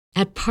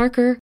At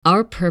Parker,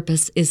 our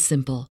purpose is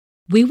simple.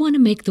 We want to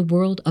make the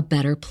world a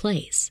better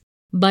place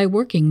by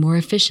working more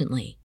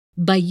efficiently,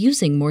 by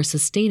using more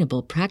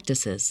sustainable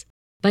practices,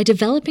 by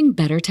developing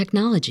better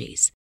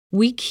technologies.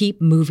 We keep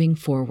moving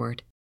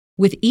forward.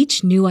 With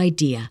each new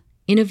idea,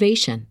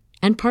 innovation,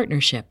 and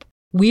partnership,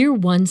 we're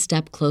one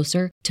step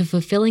closer to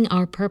fulfilling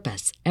our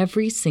purpose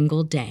every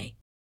single day.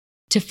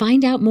 To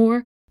find out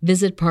more,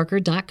 visit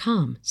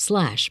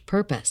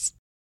parker.com/purpose.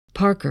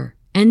 Parker,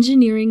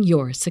 engineering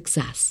your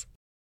success.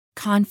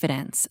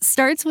 Confidence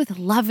starts with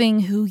loving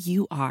who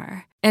you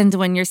are. And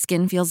when your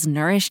skin feels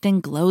nourished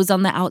and glows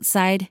on the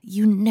outside,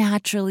 you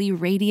naturally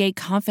radiate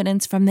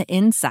confidence from the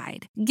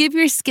inside. Give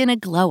your skin a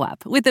glow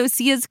up with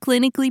Osea's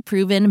clinically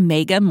proven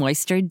Mega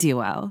Moisture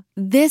Duo.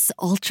 This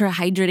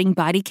ultra-hydrating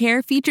body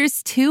care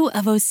features two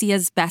of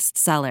Osea's best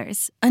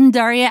sellers,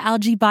 Undaria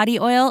Algae Body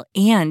Oil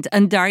and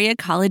Undaria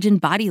Collagen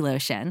Body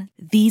Lotion.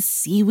 These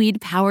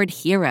seaweed-powered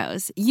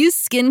heroes use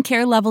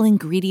skincare-level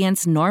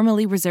ingredients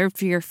normally reserved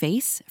for your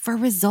face for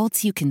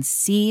results you can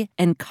see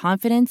and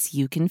confidence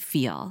you can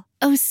feel.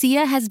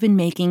 Osea has been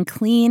making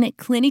clean,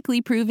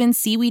 clinically proven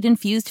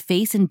seaweed-infused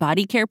face and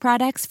body care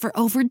products for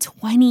over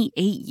 28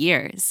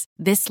 years.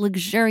 This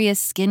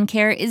luxurious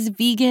skincare is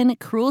vegan,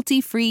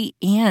 cruelty-free,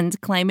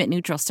 and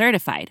climate-neutral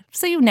certified,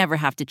 so you never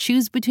have to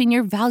choose between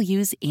your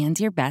values and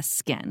your best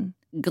skin.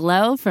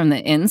 Glow from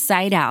the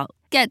inside out.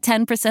 Get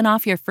 10%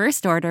 off your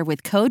first order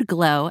with code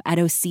GLOW at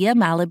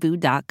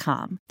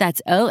OseaMalibu.com.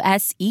 That's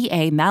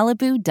OSEA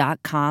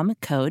Malibu.com,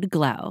 code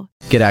GLOW.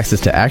 Get access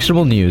to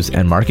actionable news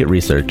and market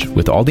research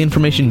with all the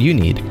information you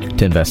need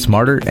to invest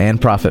smarter and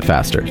profit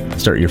faster.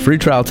 Start your free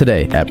trial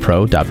today at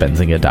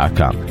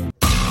pro.benzinga.com.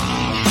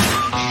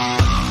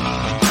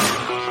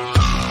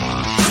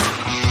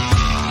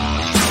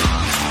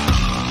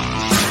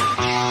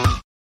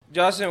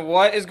 Justin,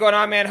 what is going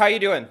on, man? How you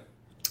doing?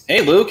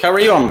 Hey, Luke. How are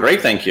you? I'm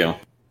great, thank you.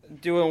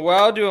 Doing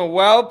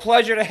well.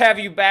 Pleasure to have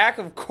you back,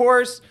 of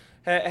course.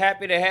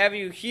 Happy to have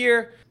you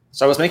here.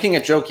 So I was making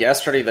a joke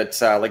yesterday that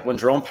like when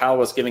Jerome Powell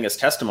was giving his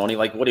testimony,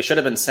 like what he should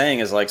have been saying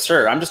is like,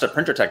 sir, I'm just a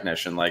printer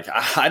technician. Like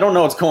I don't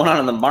know what's going on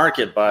in the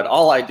market, but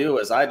all I do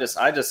is I just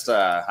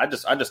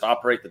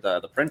operate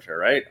the printer,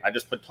 right? I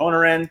just put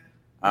toner in,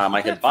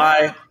 I hit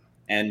buy,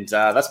 and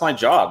that's my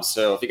job.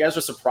 So if you guys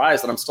are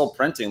surprised that I'm still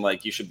printing,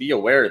 like you should be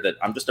aware that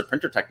I'm just a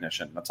printer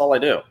technician. That's all I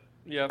do.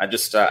 Yeah. I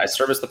just I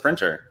service the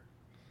printer.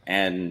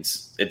 And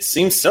it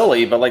seems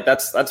silly, but like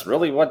that's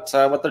really what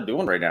they're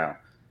doing right now.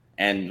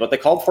 And what they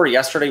called for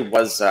yesterday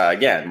was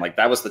again, like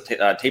that was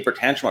the taper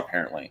tantrum.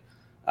 Apparently,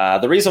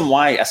 the reason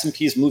why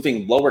S&P is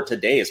moving lower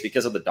today is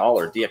because of the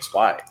dollar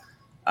DXY.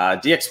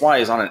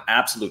 DXY is on an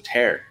absolute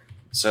tear.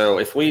 So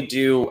if we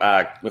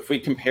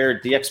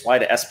compare DXY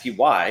to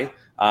SPY,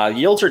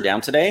 yields are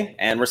down today,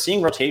 and we're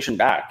seeing rotation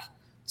back.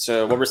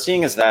 So what we're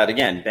seeing is that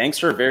again,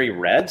 banks are very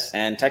red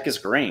and tech is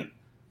green.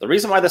 The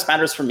reason why this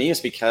matters for me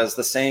is because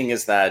the saying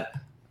is that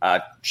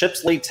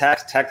chips lead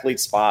tech, tech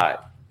leads SPY.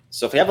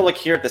 So if we have a look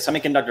here at the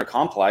semiconductor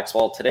complex,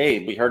 well,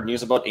 today we heard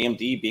news about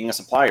AMD being a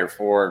supplier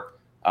for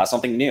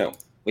something new.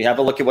 We have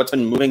a look at what's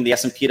been moving the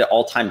S&P to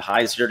all-time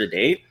highs year to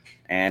date,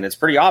 and it's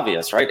pretty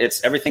obvious, right?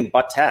 It's everything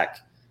but tech.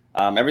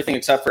 Everything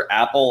except for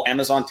Apple,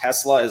 Amazon,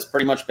 Tesla has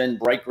pretty much been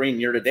bright green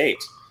year to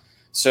date.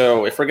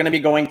 So if we're going to be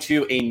going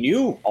to a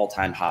new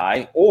all-time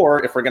high,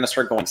 or if we're going to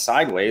start going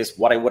sideways,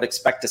 what I would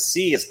expect to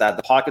see is that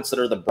the pockets that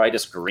are the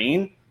brightest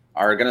green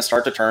are going to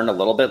start to turn a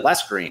little bit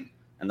less green.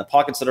 And the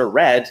pockets that are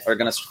red are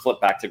going to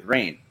flip back to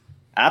green.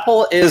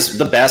 Apple is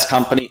the best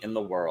company in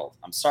the world.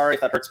 I'm sorry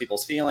if that hurts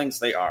people's feelings.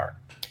 They are.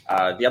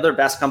 The other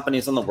best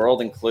companies in the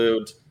world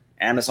include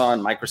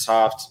Amazon,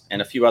 Microsoft,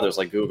 and a few others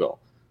like Google.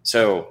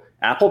 So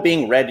Apple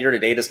being red year to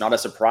date is not a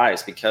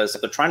surprise because if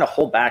they're trying to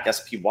hold back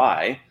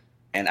SPY,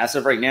 and as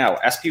of right now,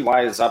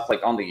 SPY is up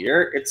like on the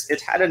year.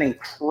 It's had an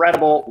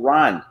incredible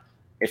run.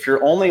 If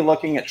you're only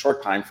looking at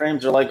short time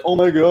frames, you're like, oh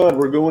my God,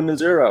 we're going to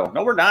zero.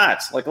 No, we're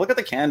not. Like, look at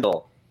the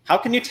candle. How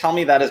can you tell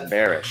me that is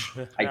bearish?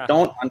 I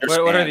don't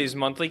understand. What are these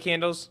monthly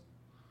candles?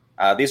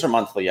 These are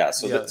monthly, yeah.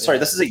 So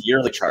this is a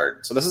yearly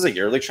chart. So this is a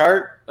yearly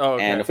chart. Oh,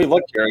 okay. And if we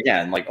look here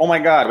again, like, oh my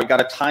God, we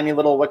got a tiny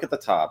little wick at the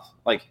top.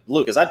 Like,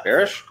 Luke, is that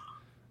bearish?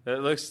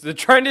 The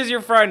trend is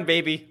your friend,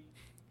 baby.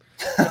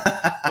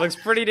 Looks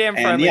pretty damn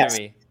friendly to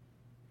me.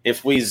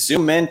 If we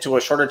zoom into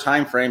a shorter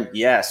time frame,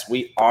 yes,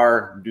 we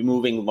are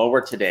moving lower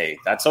today.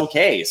 That's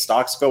okay.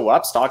 Stocks go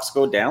up, stocks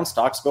go down,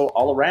 stocks go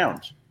all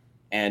around.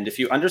 And if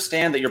you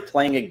understand that you're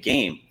playing a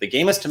game, the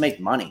game is to make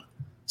money.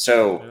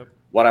 So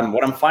what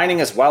I'm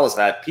finding as well is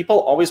that people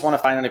always want to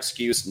find an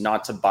excuse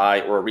not to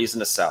buy or a reason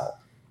to sell.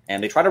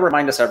 And they try to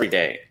remind us every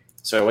day.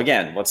 So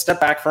again, let's step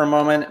back for a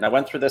moment. And I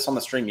went through this on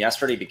the stream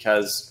yesterday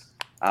because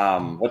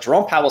what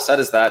Jerome Powell said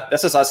is that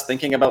this is us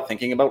thinking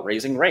about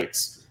raising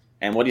rates.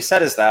 And what he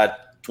said is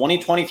that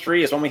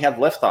 2023 is when we have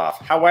liftoff.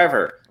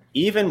 However,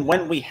 even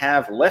when we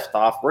have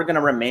liftoff, we're going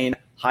to remain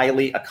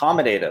highly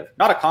accommodative.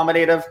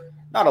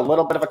 Not a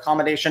little bit of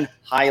accommodation,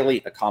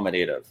 highly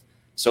accommodative.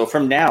 So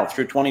from now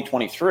through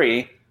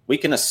 2023, we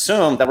can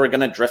assume that we're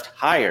going to drift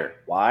higher.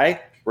 Why?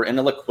 We're in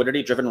a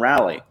liquidity-driven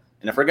rally.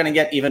 And if we're going to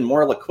get even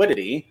more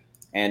liquidity,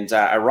 and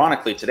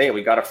ironically today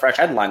we got a fresh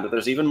headline that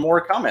there's even more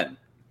coming.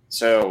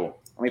 So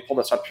let me pull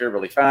this up here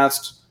really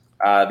fast.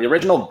 The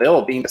original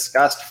bill being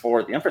discussed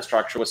for the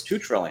infrastructure was $2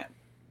 trillion.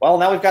 Well,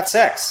 now we've got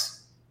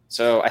 6.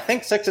 So I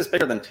think 6 is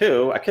bigger than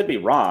 2. I could be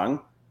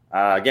wrong.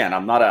 Again,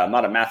 I'm not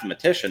a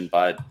mathematician,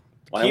 but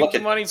when I look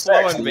at money 6,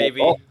 flowing,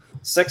 baby.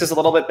 6 is a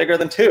little bit bigger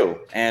than 2.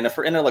 And if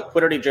we're in a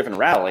liquidity-driven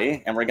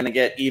rally and we're going to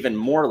get even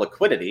more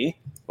liquidity,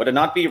 would it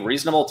not be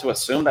reasonable to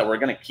assume that we're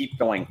going to keep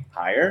going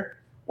higher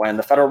when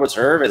the Federal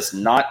Reserve is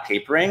not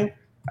tapering?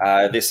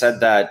 They said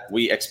that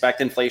we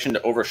expect inflation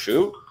to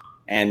overshoot,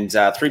 and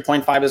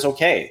 3.5 is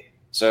okay.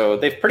 So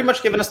they've pretty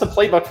much given us the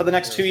playbook for the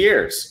next 2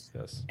 years.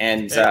 Yes.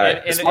 And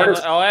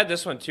I'll add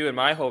this one too. In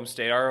my home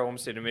state, our home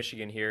state of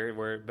Michigan here,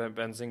 where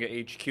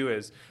Benzinga HQ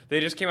is, they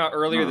just came out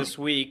earlier this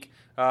week.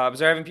 Because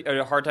they're having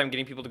a hard time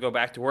getting people to go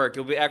back to work.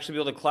 You'll actually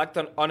be able to collect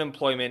on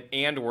unemployment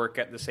and work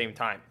at the same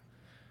time.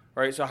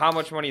 Right? So how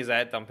much money is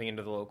that dumping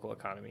into the local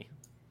economy?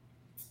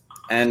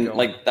 And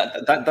like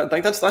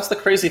that's the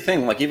crazy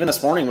thing. Like even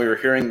this morning we were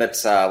hearing that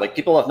like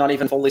people have not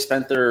even fully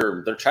spent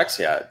their checks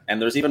yet,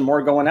 and there's even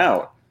more going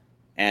out.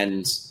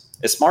 And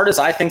as smart as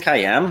I think I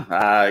am,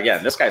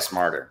 this guy's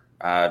smarter.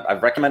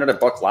 I've recommended a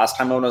book last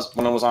time when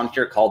I was on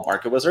here called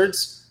Market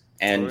Wizards,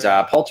 and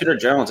Paul Tudor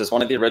Jones is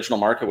one of the original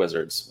market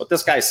wizards. What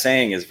this guy's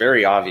saying is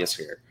very obvious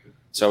here.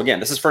 So again,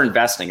 this is for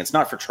investing. It's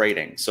not for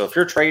trading. So if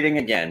you're trading,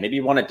 again, maybe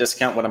you want to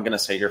discount what I'm going to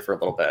say here for a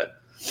little bit.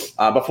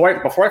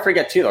 Before I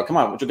forget too, though, come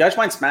on, would you guys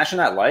mind smashing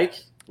that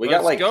like?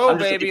 Let's go,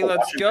 baby.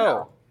 Let's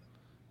go.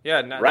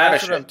 Yeah,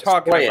 that's what I'm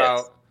talking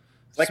about.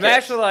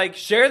 Smash the like,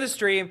 share the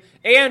stream,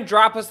 and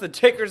drop us the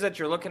tickers that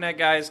you're looking at,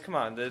 guys. Come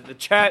on, the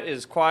chat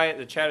is quiet,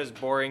 the chat is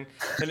boring.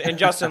 And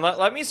Justin,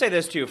 let me say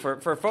this too,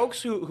 for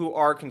folks who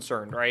are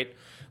concerned, right?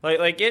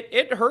 Like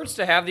it hurts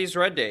to have these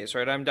red days,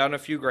 right? I'm down a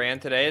few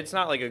grand today. It's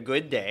not like a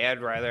good day.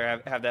 I'd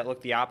rather have that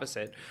look the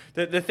opposite.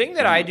 The thing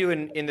that I do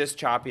in this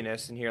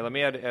choppiness, and here, let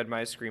me add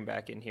my screen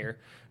back in here.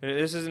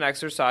 This is an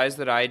exercise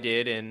that I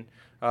did in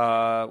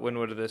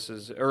this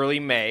is early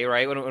May,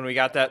 right? When we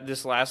got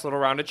this last little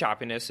round of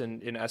choppiness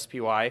in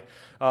SPY,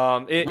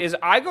 is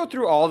I go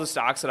through all the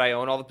stocks that I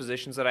own, all the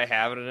positions that I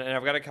have, and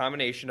I've got a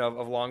combination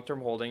of long-term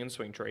holding and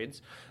swing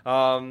trades.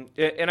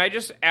 And I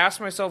just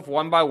ask myself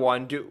one by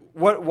one,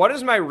 what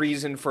is my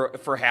reason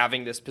for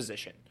having this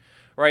position?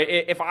 Right?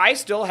 If I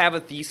still have a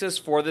thesis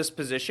for this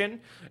position,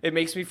 it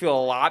makes me feel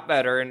a lot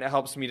better and it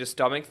helps me to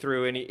stomach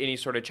through any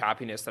sort of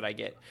choppiness that I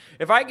get.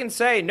 If I can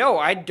say, no,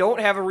 I don't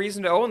have a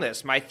reason to own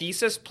this, my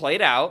thesis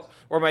played out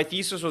or my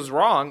thesis was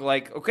wrong,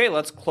 like, okay,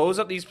 let's close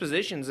up these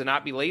positions and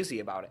not be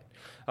lazy about it.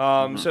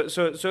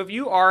 So if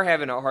you are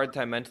having a hard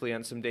time mentally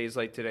on some days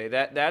like today,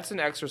 that's an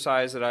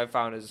exercise that I've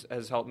found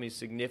has helped me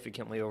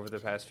significantly over the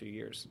past few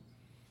years.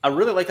 I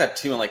really like that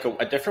too. And like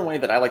a different way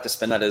that I like to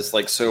spin that is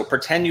like, so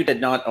pretend you did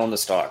not own the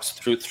stocks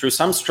through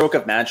some stroke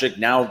of magic.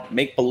 Now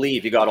make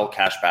believe you got all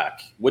cash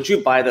back. Would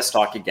you buy the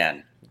stock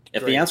again?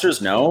 If the answer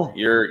is no,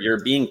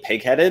 you're being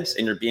pig-headed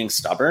and you're being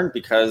stubborn,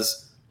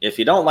 because if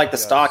you don't like the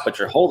stock, but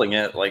you're holding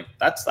it, like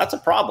that's a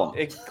problem.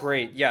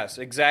 Great. Yes.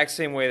 Exact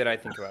same way that I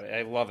think about it.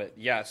 I love it.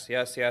 Yes.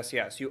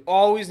 You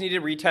always need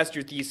to retest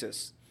your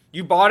thesis.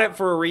 You bought it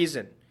for a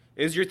reason.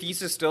 Is your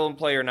thesis still in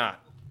play or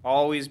not?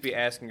 Always be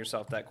asking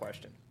yourself that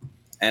question.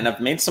 And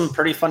I've made some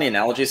pretty funny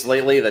analogies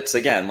lately. That's,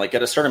 again, like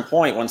at a certain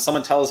point when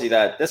someone tells you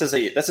that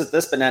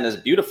this banana is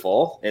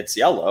beautiful, it's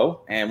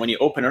yellow, and when you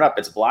open it up,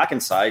 it's black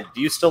inside. Do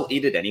you still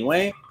eat it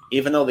anyway,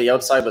 even though the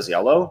outside was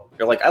yellow?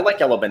 You're like, I like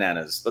yellow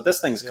bananas, but this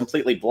thing's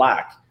completely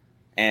black.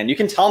 And you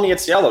can tell me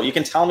it's yellow. You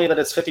can tell me that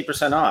it's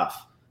 50%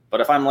 off.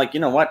 But if I'm like, you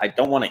know what, I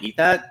don't want to eat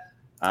that.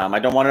 I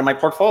don't want it in my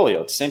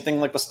portfolio. It's the same thing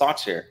like with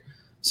stocks here.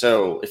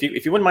 So if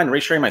you wouldn't mind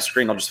resharing my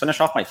screen, I'll just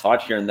finish off my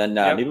thought here, and then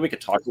maybe we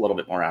could talk a little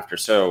bit more after.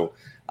 So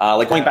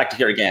going back to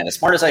here again, as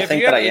smart as I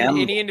think that I am.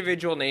 Any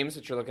individual names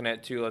that you're looking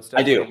at too, let's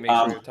definitely make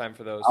sure we have time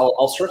for those.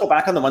 I'll circle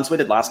back on the ones we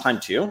did last time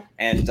too.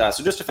 And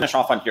so just to finish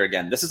off on here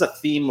again, this is a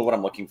theme of what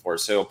I'm looking for.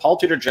 So Paul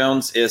Tudor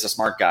Jones is a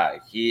smart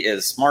guy. He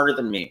is smarter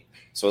than me.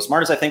 So as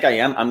smart as I think I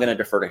am, I'm going to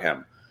defer to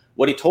him.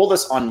 What he told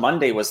us on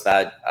Monday was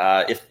that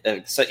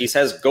he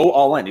says go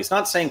all in. He's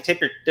not saying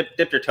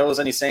dip your toes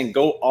in. He's saying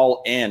go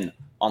all in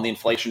on the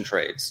inflation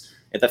trades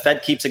if the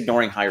Fed keeps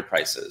ignoring higher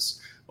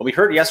prices. What we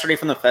heard yesterday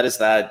from the Fed is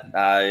that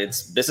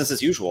it's business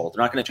as usual.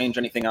 They're not going to change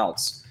anything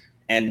else.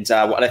 And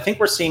what I think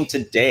we're seeing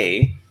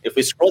today, if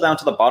we scroll down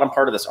to the bottom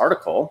part of this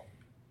article,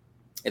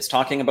 it's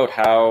talking about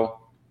how,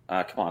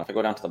 if I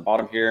go down to the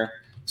bottom here.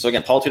 So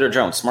again, Paul Tudor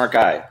Jones, smart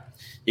guy.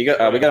 We go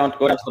down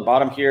to the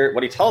bottom here.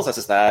 What he tells us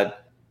is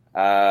that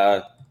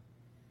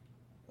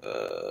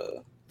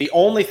the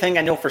only thing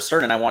I know for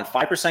certain, I want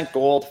 5%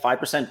 gold,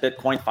 5%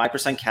 Bitcoin,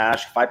 5%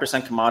 cash,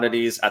 5%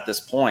 commodities at this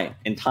point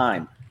in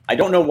time. I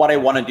don't know what I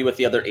want to do with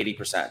the other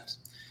 80%.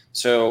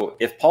 So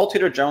if Paul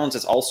Tudor Jones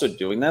is also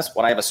doing this,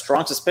 what I have a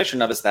strong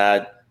suspicion of is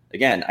that,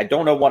 again, I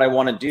don't know what I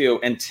want to do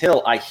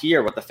until I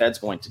hear what the Fed's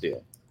going to do.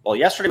 Well,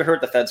 yesterday we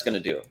heard what the Fed's going to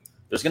do.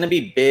 There's going to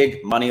be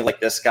big money like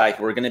this guy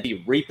who are going to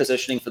be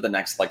repositioning for the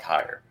next leg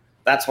higher.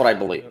 That's what I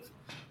believe.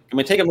 Can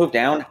we take a move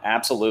down?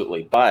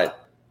 Absolutely.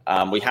 But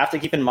we have to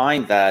keep in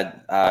mind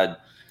that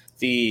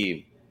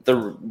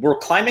we're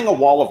climbing a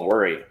wall of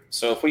worry.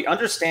 So if we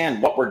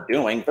understand what we're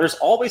doing, there's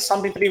always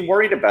something to be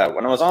worried about.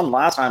 When I was on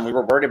last time, we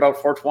were worried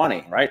about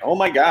 420, right? Oh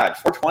my God,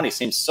 420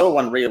 seems so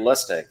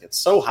unrealistic. It's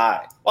so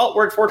high. Well,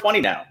 we're at 420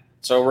 now.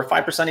 So we're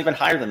 5% even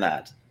higher than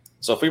that.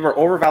 So if we were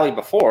overvalued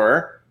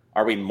before,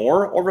 are we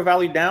more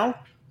overvalued now?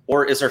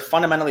 Or is there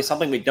fundamentally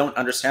something we don't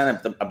understand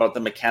about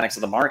the mechanics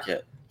of the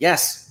market?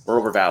 Yes, we're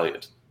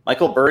overvalued.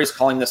 Michael Burry's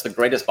calling this the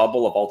greatest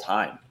bubble of all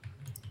time.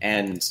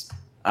 And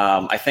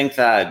I think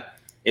that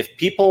if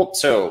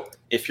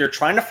you're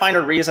trying to find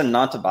a reason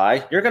not to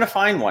buy, you're going to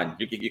find one.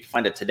 You can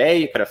find it today.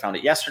 You could have found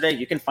it yesterday.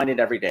 You can find it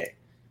every day.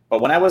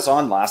 But when I was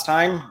on last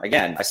time,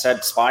 again, I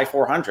said SPY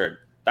 400.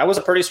 That was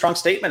a pretty strong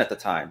statement at the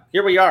time.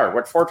 Here we are.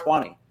 We're at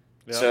 420.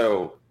 Yep.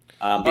 So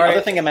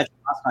other thing I mentioned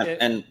last time,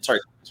 and sorry,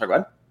 go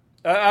ahead.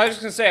 I was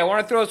just going to say, I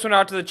want to throw this one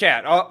out to the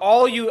chat.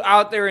 All you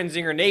out there in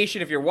Zinger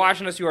Nation, if you're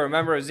watching us, you are a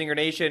member of Zinger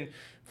Nation.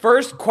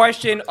 First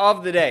question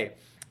of the day.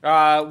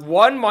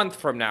 1 month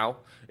from now,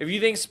 if you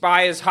think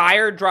SPY is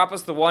higher, drop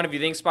us the 1. If you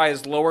think SPY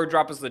is lower,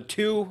 drop us the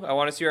 2. I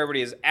want to see where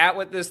everybody is at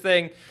with this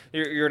thing.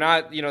 You're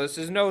not, this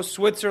is no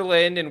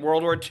Switzerland in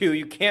World War II.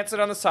 You can't sit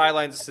on the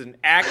sidelines. This is an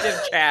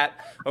active chat,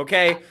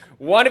 okay?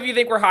 1, if you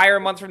think we're higher a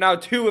month from now.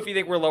 2, if you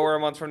think we're lower a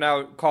month from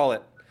now, call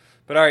it.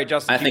 But all right,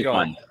 Justin, keep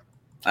going.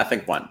 I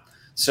think 1.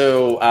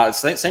 So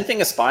same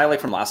thing as SPY like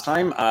from last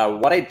time.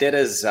 What I did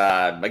is,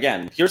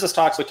 again, here's the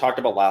stocks we talked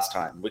about last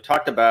time. We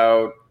talked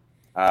about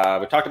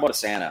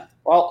Asana.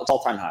 Well, it's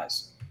all-time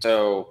highs.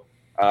 So,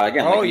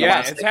 again. Oh,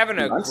 yeah. It's having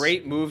a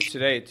great move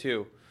today,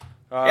 too.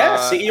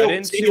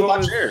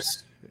 CEO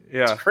shares.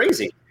 Yeah. It's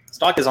crazy.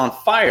 Stock is on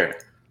fire.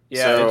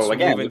 Yeah, so, it's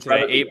again, moving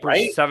today.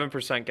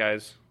 7%,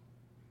 guys.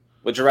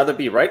 Would you rather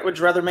be right? Would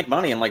you rather make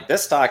money? And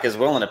this stock is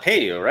willing to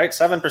pay you, right?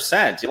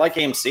 7%. You like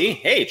AMC?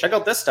 Hey, check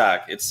out this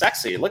stock. It's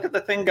sexy. Look at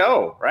the thing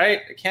go, right?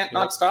 It can't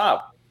not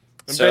stop.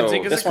 And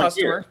Benzinga's a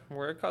customer.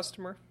 We're a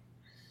customer.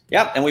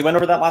 Yeah, and we went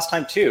over that last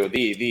time too.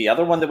 The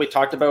other one that we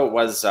talked about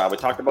was we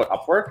talked about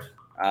Upwork.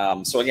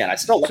 So again, I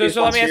still like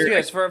So let me ask you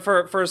this: for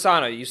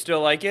Asana, you still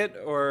like it,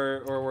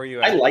 or were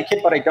you? I like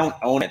it, but I don't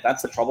own it.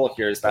 That's the trouble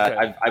here. Is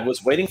that I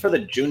was waiting for the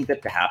June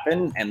dip to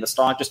happen, and the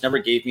stock just never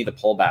gave me the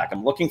pullback.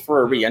 I'm looking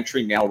for a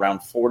re-entry now around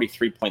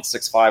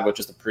 43.65,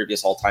 which is the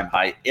previous all-time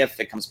high. If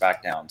it comes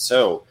back down,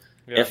 so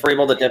if we're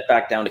able to dip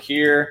back down to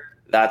here,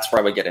 that's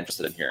where I would get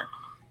interested in here.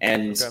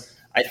 And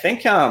I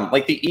think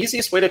the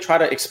easiest way to try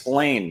to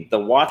explain the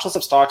watch list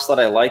of stocks that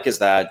I like is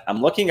that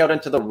I'm looking out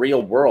into the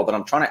real world and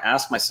I'm trying to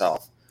ask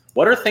myself,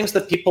 what are things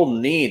that people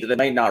need that they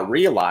might not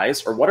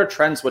realize, or what are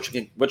trends which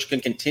can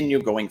continue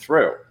going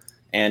through?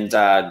 And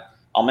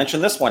I'll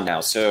mention this one now.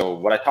 So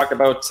what I talked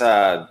about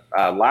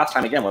last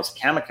time again was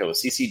Cameco,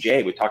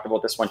 CCJ. We talked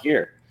about this one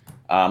here.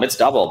 It's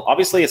doubled.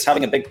 Obviously, it's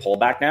having a big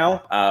pullback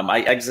now.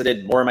 I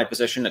exited more of my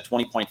position at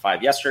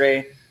 20.5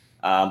 yesterday.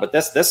 But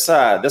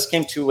this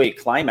came to a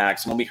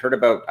climax when we heard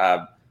about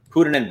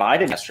Putin and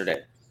Biden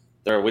yesterday.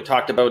 We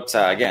talked about,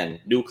 again,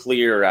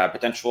 nuclear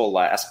potential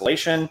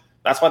escalation.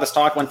 That's why the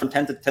stock went from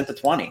 10 to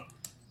 20.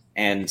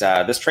 And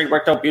this trade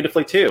worked out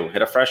beautifully too.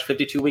 Hit a fresh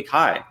 52-week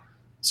high.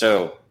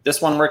 So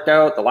this one worked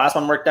out. The last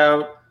one worked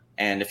out.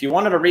 And if you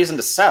wanted a reason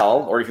to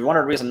sell, or if you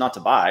wanted a reason not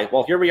to buy,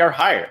 well, here we are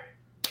higher.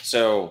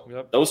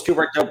 So those two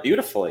worked out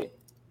beautifully.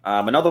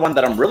 Another one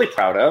that I'm really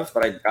proud of,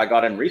 but I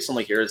got in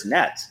recently here is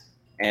Net.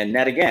 And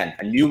Net, again,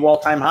 a new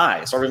all-time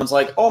high. So everyone's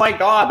like, oh my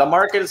God, the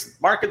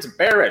market's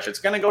bearish. It's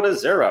going to go to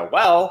 0.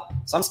 Well,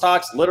 some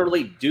stocks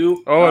literally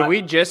do. Oh, and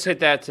we just hit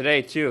that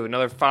today, too.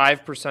 Another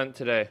 5%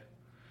 today.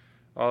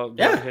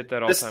 Hit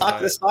that all-time high.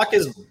 This stock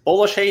is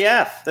bullish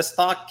AF. This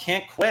stock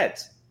can't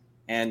quit.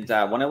 And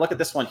when I look at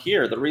this one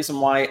here, the reason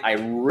why I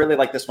really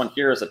like this one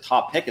here as a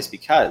top pick is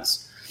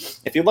because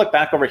if you look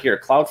back over here,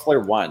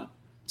 Cloudflare 1.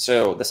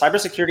 So the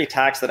cybersecurity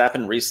attacks that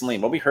happened recently,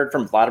 and what we heard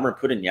from Vladimir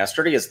Putin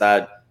yesterday is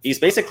that he's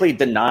basically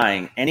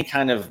denying any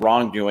kind of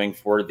wrongdoing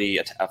for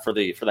the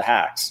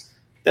hacks.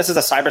 This is a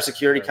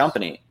cybersecurity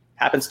company,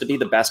 happens to be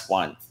the best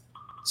one.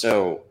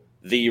 So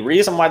the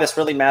reason why this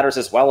really matters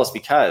as well is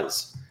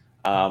because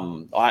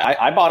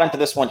I bought into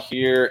this one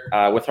here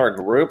with our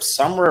group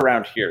somewhere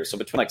around here. So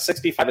between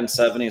 65 and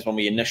 70 is when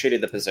we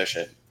initiated the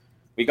position.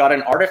 We got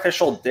an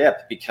artificial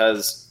dip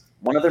because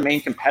one of their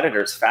main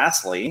competitors,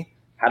 Fastly,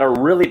 had a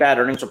really bad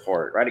earnings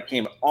report, right? It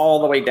came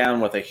all the way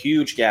down with a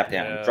huge gap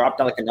down, dropped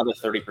down another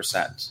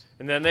 30%.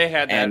 And then they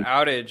had that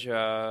outage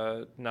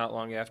not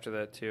long after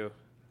that too.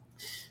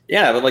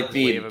 Yeah, but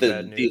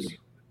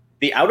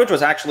the outage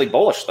was actually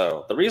bullish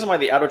though. The reason why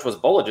the outage was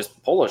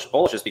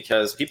bullish is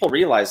because people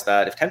realized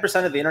that if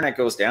 10% of the internet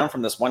goes down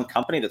from this one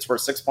company that's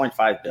worth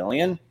 $6.5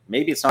 billion,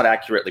 maybe it's not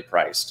accurately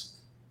priced,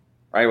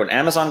 right? When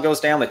Amazon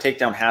goes down, they take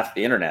down half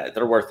the internet.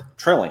 They're worth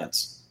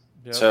trillions.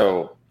 Yep.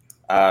 So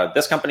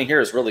this company here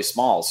is really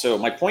small. So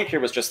my point here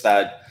was just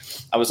that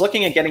I was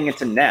looking at getting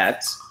into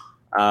Net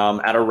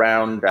at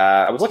around,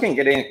 I was looking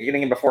at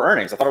getting in before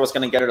earnings. I thought I was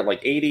going to get it at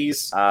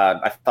 80s.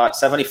 I thought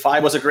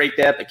 75 was a great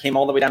dip. It came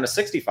all the way down to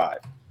 65.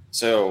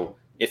 So,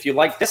 if you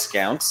like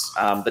discounts,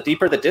 the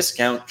deeper the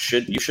discount,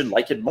 you should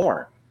like it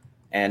more.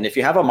 And if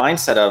you have a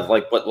mindset of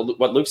like what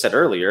Luke said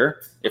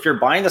earlier, if you're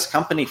buying this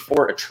company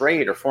for a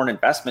trade or for an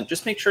investment,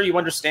 just make sure you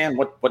understand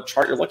what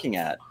chart you're looking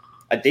at.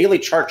 A daily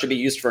chart should be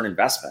used for an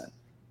investment.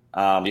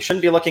 You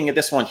shouldn't be looking at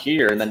this one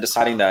here and then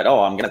deciding that,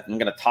 oh, I'm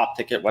gonna top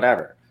ticket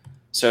whatever.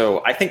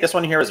 So I think this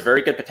one here has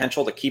very good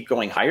potential to keep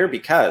going higher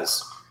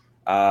because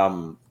I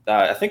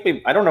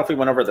don't know if we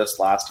went over this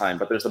last time,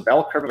 but there's a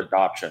bell curve of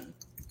adoption.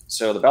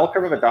 So the bell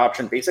curve of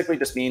adoption basically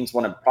just means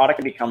when a product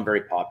can become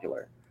very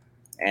popular.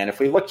 And if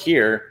we look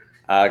here,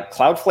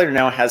 Cloudflare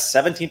now has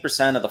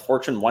 17% of the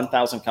Fortune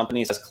 1000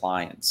 companies as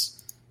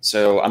clients.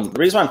 So the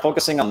reason why I'm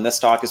focusing on this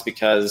stock is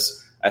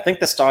because I think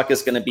the stock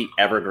is going to be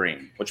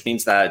evergreen, which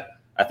means that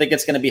I think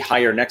it's going to be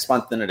higher next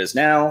month than it is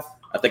now.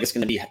 I think it's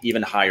going to be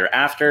even higher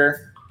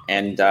after.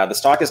 And the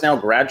stock is now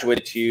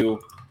graduated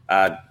to,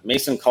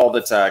 Mason called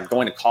it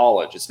going to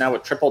college. It's now a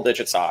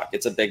triple-digit stock.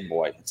 It's a big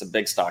boy. It's a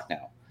big stock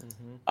now.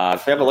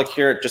 If we have a look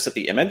here just at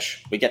the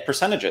image, we get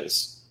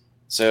percentages.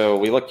 So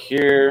we look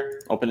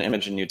here, open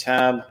image in new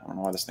tab. I don't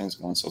know why this thing's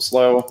going so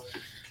slow.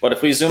 But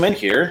if we zoom in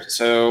here,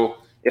 so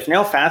if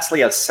now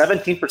Fastly has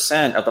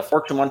 17% of the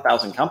Fortune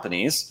 1000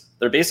 companies,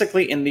 they're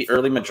basically in the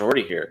early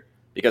majority here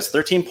because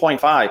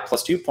 13.5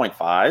 plus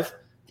 2.5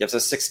 gives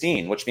us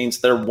 16, which means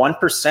they're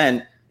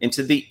 1%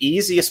 into the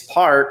easiest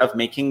part of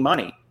making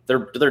money.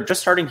 They're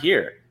just starting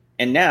here.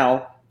 And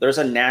now there's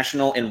a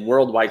national and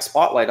worldwide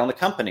spotlight on the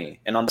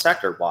company and on the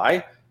sector.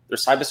 Why?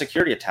 There's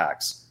cybersecurity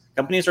attacks.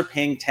 Companies are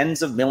paying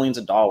tens of millions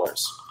of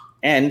dollars.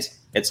 And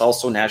it's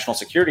also a national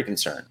security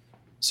concern.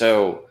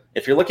 So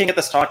if you're looking at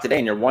the stock today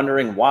and you're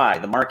wondering why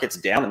the market's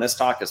down and this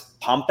stock is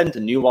pumping to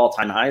new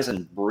all-time highs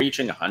and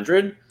reaching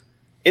 100,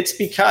 it's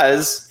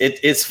because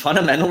it's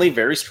fundamentally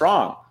very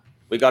strong.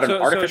 We got an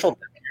artificial...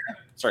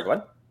 Sorry, go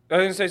ahead. I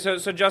was going to say,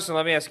 so Justin,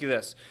 let me ask you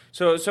this.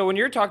 So when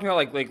you're talking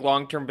about like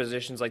long-term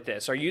positions like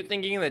this, are you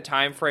thinking in the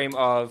time frame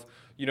of,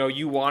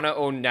 you want to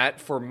own net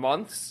for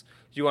months?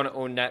 Do you want to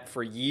own net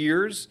for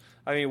years?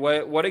 I mean,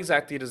 what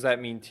exactly does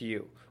that mean to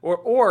you?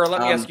 Or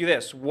let me ask you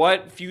this: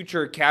 what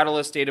future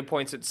catalyst, data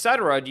points, et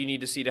cetera, do you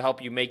need to see to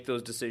help you make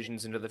those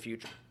decisions into the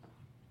future?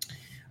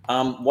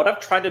 What I've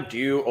tried to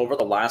do over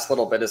the last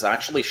little bit is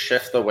actually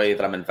shift the way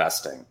that I'm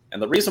investing.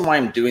 And the reason why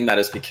I'm doing that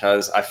is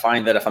because I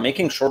find that if I'm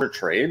making shorter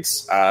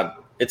trades,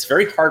 it's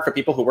very hard for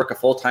people who work a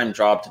full-time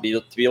job to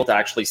be able to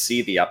actually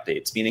see the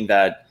updates, meaning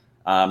that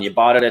you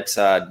bought it at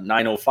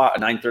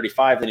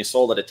 9:35, then you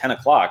sold it at 10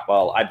 o'clock.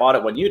 Well, I bought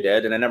it when you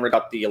did, and I never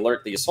got the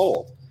alert that you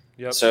sold.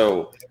 Yep.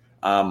 So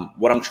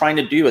what I'm trying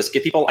to do is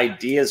give people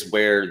ideas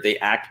where they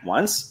act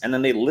once, and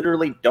then they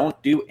literally don't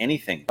do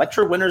anything. Let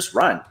your winners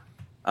run.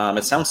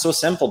 It sounds so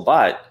simple,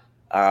 but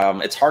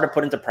it's hard to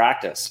put into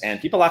practice. And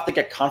people have to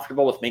get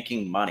comfortable with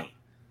making money.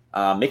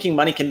 Making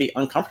money can be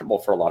uncomfortable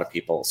for a lot of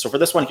people. So for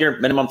this one here,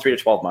 minimum 3 to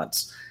 12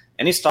 months.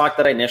 Any stock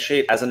that I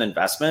initiate as an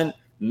investment,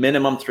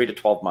 minimum 3 to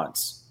 12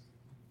 months.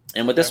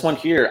 And with this one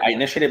here, I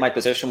initiated my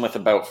position with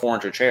about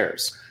 400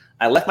 shares.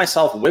 I left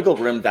myself wiggle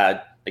room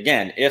that,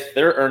 again, if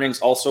their earnings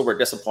also were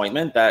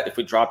disappointment, that if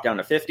we drop down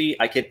to 50,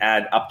 I could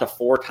add up to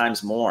 4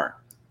 times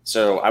more.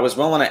 So I was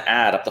willing to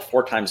add up to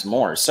 4 times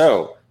more.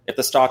 So if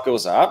the stock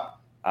goes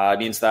up, it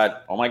means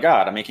that, oh my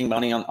God, I'm making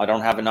money. I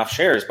don't have enough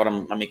shares, but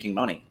I'm making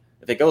money.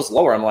 If it goes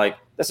lower, I'm like,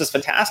 this is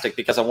fantastic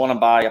because I want to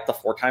buy up to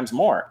 4 times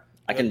more.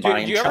 I can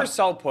buy. Do you ever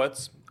sell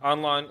puts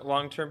on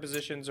long-term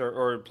positions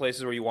or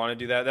places where you want to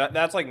do that?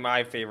 That's like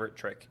my favorite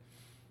trick.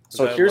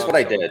 So here's what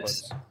I did.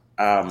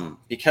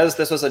 Because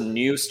this was a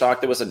new stock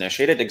that was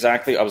initiated,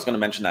 exactly, I was going to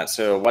mention that.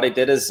 So what I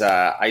did is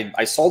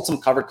I sold some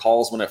covered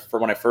calls when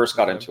I first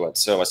got into it.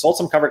 So I sold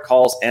some covered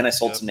calls and I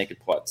sold some naked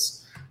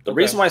puts. The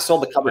reason why I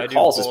sold the covered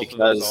calls is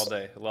because all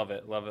day. Love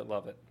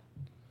it.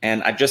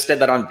 And I just did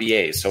that on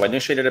BA. So I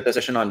initiated a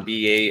position on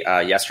BA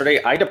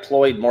yesterday. I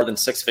deployed more than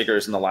 6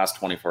 figures in the last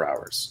 24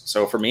 hours.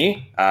 So for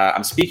me,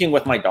 I'm speaking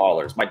with my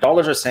dollars. My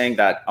dollars are saying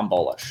that I'm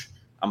bullish.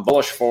 I'm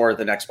bullish for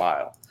the next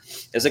while.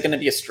 Is it going to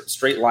be a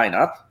straight line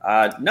up?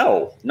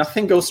 No,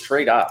 nothing goes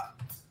straight up.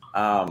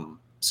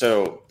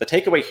 So the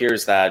takeaway here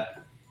is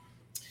that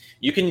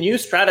you can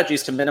use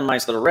strategies to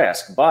minimize the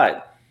risk,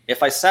 but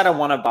if I said I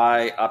want to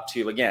buy up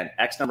to, again,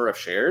 X number of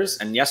shares,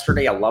 and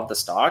yesterday I love the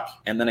stock,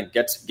 and then it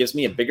gives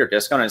me a bigger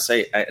discount,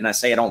 and I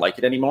say I don't like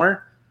it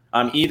anymore,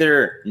 I'm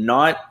either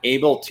not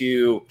able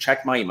to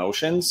check my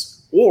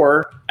emotions,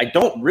 or I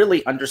don't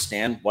really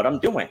understand what I'm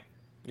doing.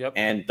 Yep.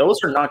 And those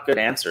are not good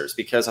answers,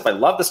 because if I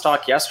love the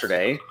stock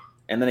yesterday,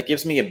 and then it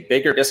gives me a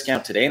bigger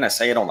discount today, and I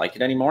say I don't like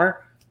it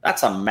anymore,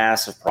 that's a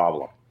massive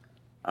problem.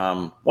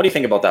 What do you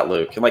think about that,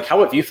 Luke? And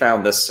how have you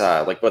found this,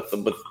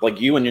 with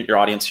you and your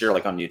audience here,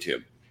 on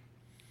YouTube?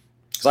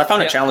 Because I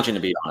found it challenging, to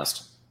be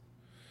honest.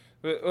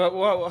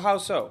 Well, how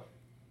so?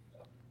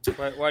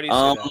 Why do you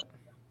say that?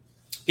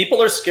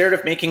 People are scared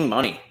of making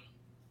money.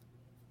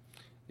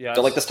 Yeah,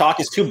 they're like, the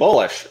stock is too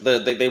bullish.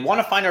 They want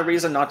to find a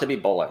reason not to be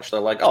bullish. They're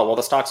like, oh, well,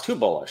 the stock's too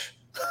bullish.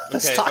 The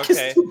stock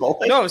is too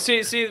bullish. No,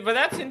 see, but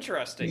that's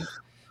interesting.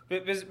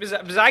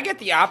 Because I get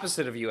the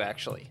opposite of you,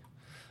 actually.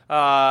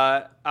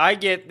 I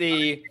get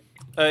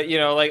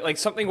like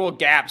something will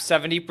gap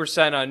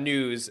 70% on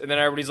news, and then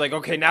everybody's like,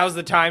 okay, now's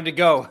the time to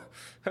go.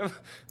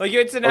 Like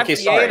it's an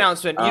FDA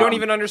announcement. You don't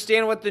even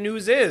understand what the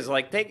news is.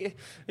 Like take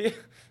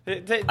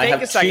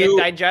a second,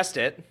 digest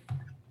it.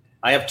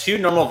 I have two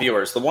normal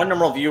viewers. The one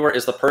normal viewer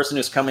is the person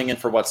who's coming in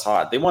for what's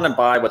hot. They want to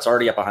buy what's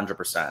already up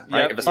 100%.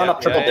 Right? If it's not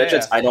up triple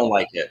digits, I don't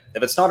like it.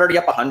 If it's not already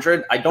up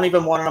 100, I don't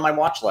even want it on my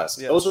watch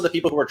list. Yep. Those are the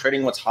people who are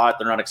trading what's hot.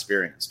 They're not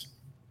experienced.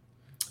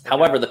 Okay.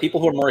 However, the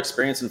people who are more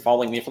experienced in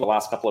following me for the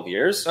last couple of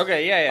years.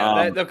 Okay,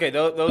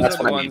 those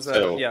are the ones.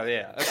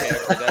 Okay,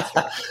 that's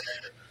true.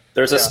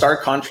 There's a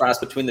stark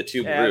contrast between the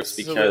two groups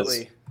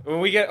because when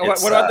we get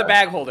what about the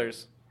bag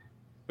holders?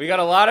 We got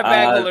a lot of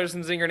bag holders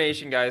in Zinger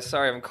Nation, guys.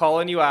 Sorry, I'm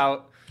calling you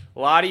out. A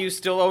lot of you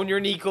still own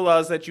your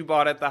Nikolas that you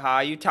bought at the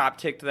high. You top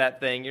ticked that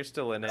thing. You're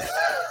still in it.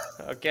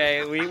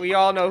 Okay, we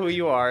all know who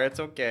you are. It's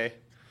okay.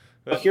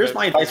 Well, here's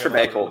my advice for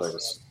bag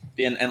holders.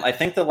 And I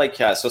think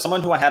that so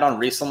someone who I had on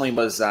recently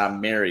was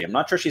Mary. I'm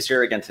not sure she's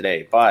here again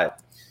today,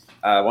 but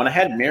when I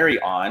had Mary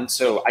on,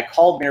 so I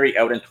called Mary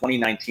out in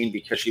 2019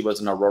 because she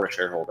was an Aurora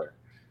shareholder.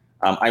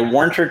 I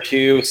warned her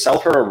to sell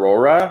her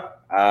Aurora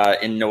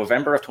in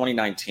November of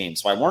 2019.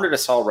 So I warned her to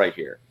sell right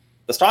here.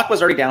 The stock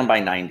was already down by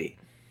 90.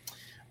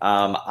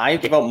 I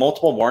gave out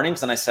multiple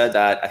warnings and I said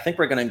that I think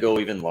we're going to go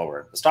even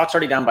lower. The stock's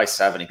already down by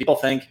 70. People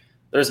think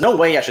there's no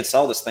way I should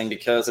sell this thing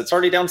because it's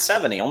already down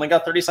 70, only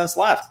got 30 cents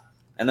left.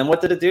 And then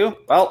what did it do?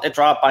 Well, it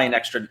dropped by an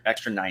extra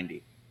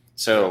 90.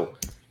 So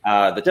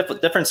the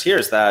difference here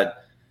is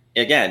that,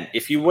 again,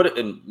 if you would,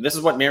 and this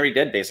is what Mary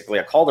did basically.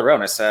 I called her out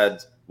and I said,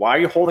 why are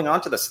you holding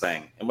on to this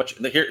thing? And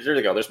here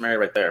you go. There's Mary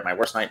right there, my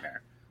worst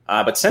nightmare.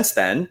 But since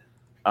then,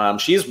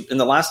 she's in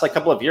the last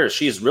couple of years,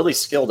 she's really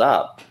skilled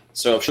up.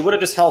 So if she would have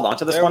just held on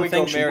to this one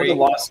thing, she would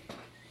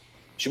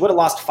have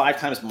lost 5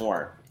 times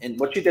more. And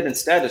what she did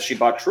instead is she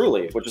bought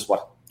Truly, which is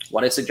what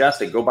I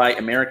suggested. Go buy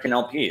American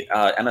LP,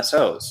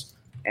 MSOs.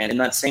 And in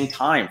that same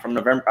time, from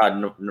November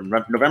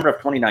of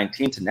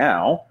 2019 to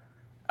now,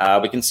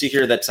 we can see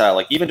here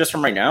that even just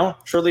from right now,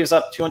 Truly is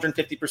up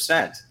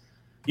 250%.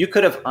 You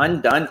could have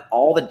undone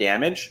all the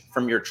damage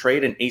from your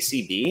trade in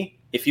ACB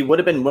if you would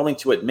have been willing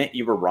to admit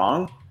you were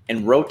wrong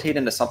and rotate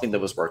into something that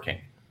was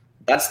working.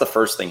 That's the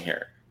first thing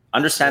here.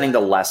 Understanding the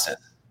lesson.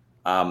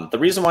 The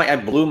reason why I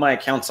blew my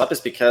accounts up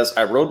is because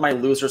I rode my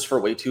losers for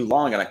way too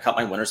long and I cut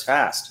my winners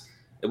fast.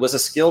 It was a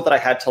skill that I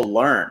had to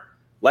learn.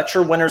 Let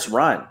your winners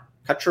run.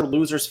 Cut your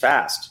losers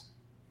fast.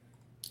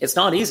 It's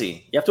not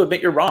easy. You have to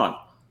admit you're wrong.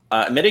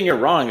 Admitting you're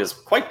wrong is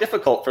quite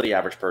difficult for the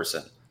average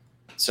person.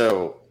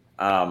 So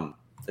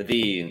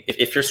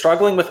if you're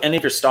struggling with any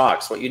of your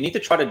stocks, what you need to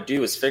try to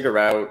do is figure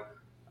out,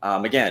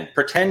 again,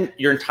 pretend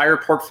your entire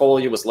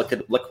portfolio was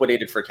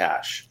liquidated for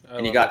cash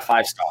and you got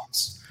 5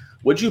 stocks.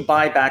 Would you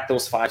buy back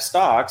those 5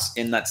 stocks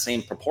in that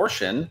same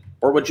proportion,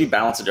 or would you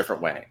balance a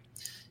different way?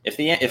 If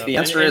the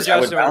answer is, I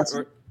would balance.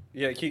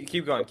 Yeah,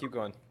 keep going.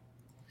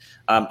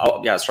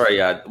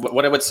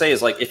 What I would say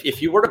is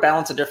if you were to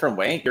balance a different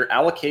way, your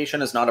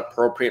allocation is not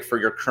appropriate for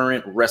your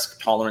current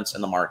risk tolerance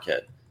in the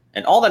market.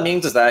 And all that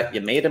means is that you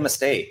made a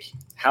mistake.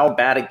 How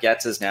bad it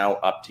gets is now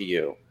up to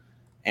you.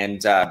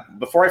 And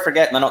before I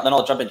forget, and then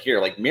I'll jump in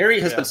here. Mary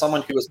has been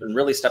someone who has been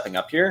really stepping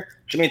up here.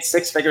 She made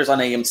 6 figures on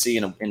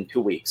AMC in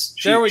 2 weeks.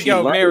 There we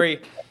go,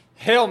 Mary.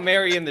 Hail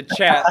Mary in the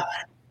chat.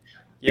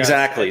 Yes.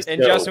 Exactly.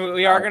 And Justin,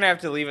 we are going to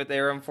have to leave it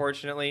there,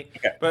 unfortunately.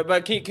 Okay.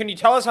 But can you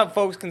tell us how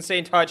folks can stay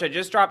in touch? I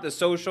just dropped the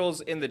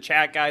socials in the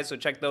chat, guys, so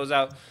check those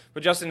out.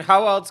 But Justin,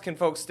 how else can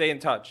folks stay in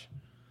touch?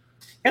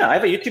 Yeah, I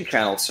have a YouTube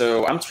channel,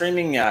 so I'm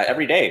streaming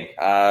every day.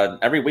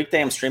 Every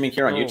weekday, I'm streaming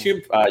here on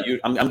YouTube.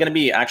 I'm going to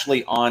be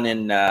actually on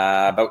in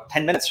about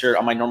 10 minutes here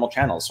on my normal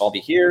channel, so I'll be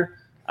here.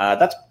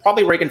 That's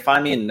probably where you can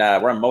find me and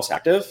where I'm most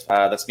active.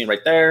 That's me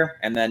right there.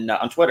 And then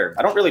on Twitter.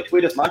 I don't really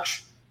tweet as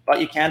much,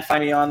 but you can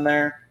find me on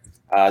there.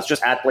 It's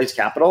just @Blaze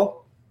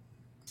Capital.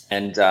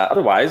 And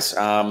otherwise,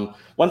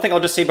 one thing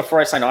I'll just say before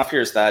I sign off here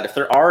is that if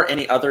there are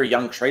any other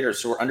young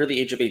traders who are under the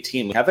age of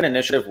 18, we have an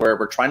initiative where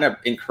we're trying to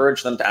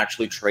encourage them to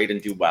actually trade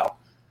and do well.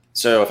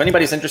 So if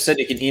anybody's interested,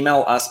 you can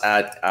email us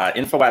at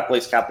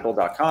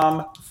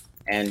info@blazecapital.com.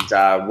 And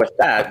with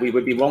that, we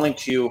would be willing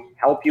to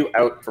help you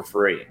out for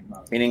free,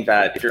 meaning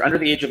that if you're under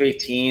the age of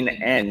 18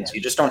 and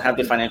you just don't have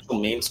the financial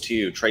means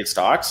to trade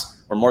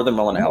stocks, we're more than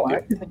willing to help you.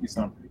 I think you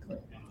sound pretty clear.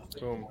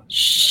 Boom.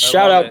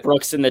 Shout out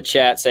Brooks in the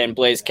chat saying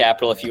Blaze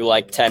Capital if you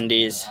like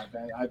tendies.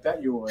 I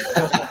bet you would.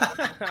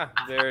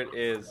 There it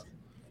is.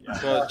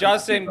 Well,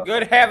 Justin,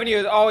 good having you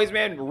as always,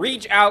 man.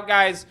 Reach out,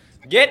 guys.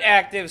 Get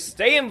active.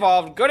 Stay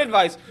involved. Good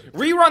advice.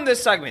 Rerun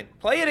this segment.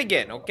 Play it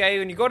again, okay?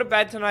 When you go to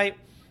bed tonight,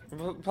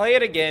 play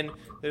it again.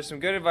 There's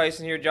some good advice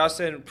in here,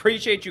 Justin.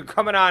 Appreciate you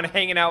coming on,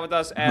 hanging out with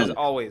us as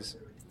always.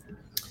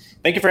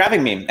 Thank you for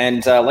having me.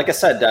 And like I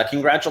said,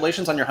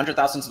 congratulations on your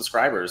 100,000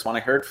 subscribers. When I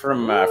heard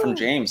from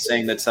James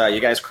saying that you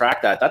guys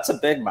cracked that, that's a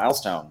big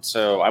milestone.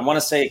 So I want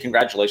to say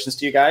congratulations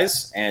to you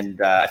guys. And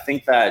I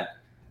think that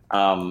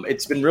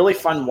it's been really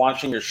fun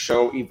watching your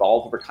show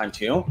evolve over time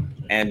too.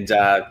 And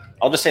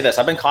I'll just say this.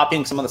 I've been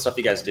copying some of the stuff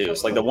you guys do.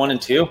 It's like the 1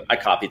 and 2, I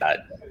copy that.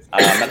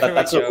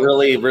 That's a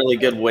really, really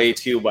good way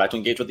to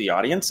engage with the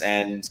audience.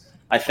 And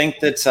I think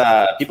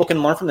that people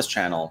can learn from this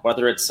channel,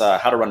 whether it's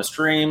how to run a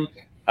stream,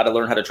 how to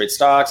learn how to trade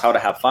stocks, how to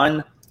have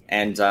fun.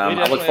 And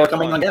I look forward to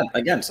coming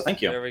again. So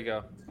thank you. There we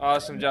go.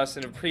 Awesome,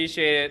 Justin.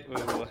 Appreciate it.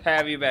 We'll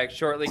have you back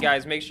shortly,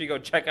 guys. Make sure you go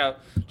check out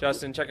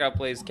Justin. Check out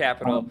Blaze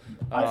Capital.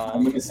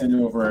 I'm going to send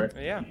it over.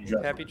 Yeah.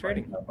 Happy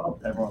trading.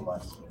 Everyone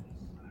left.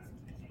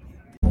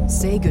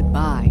 Say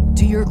goodbye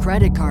to your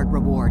credit card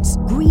rewards.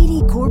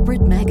 Greedy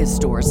corporate mega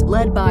stores,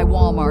 led by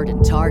Walmart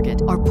and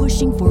Target, are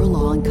pushing for a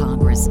law in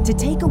Congress to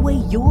take away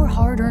your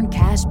hard-earned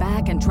cash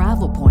back and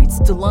travel points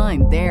to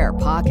line their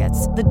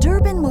pockets. The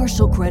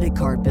Durbin-Marshall credit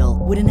card bill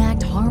would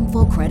enact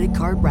harmful credit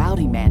card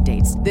routing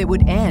mandates that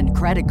would end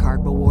credit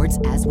card rewards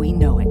as we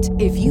know it.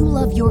 If you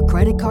love your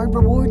credit card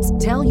rewards,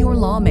 tell your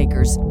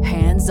lawmakers,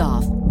 hands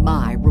off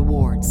my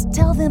rewards.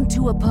 Tell them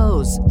to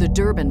oppose the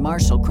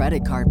Durbin-Marshall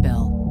credit card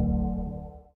bill.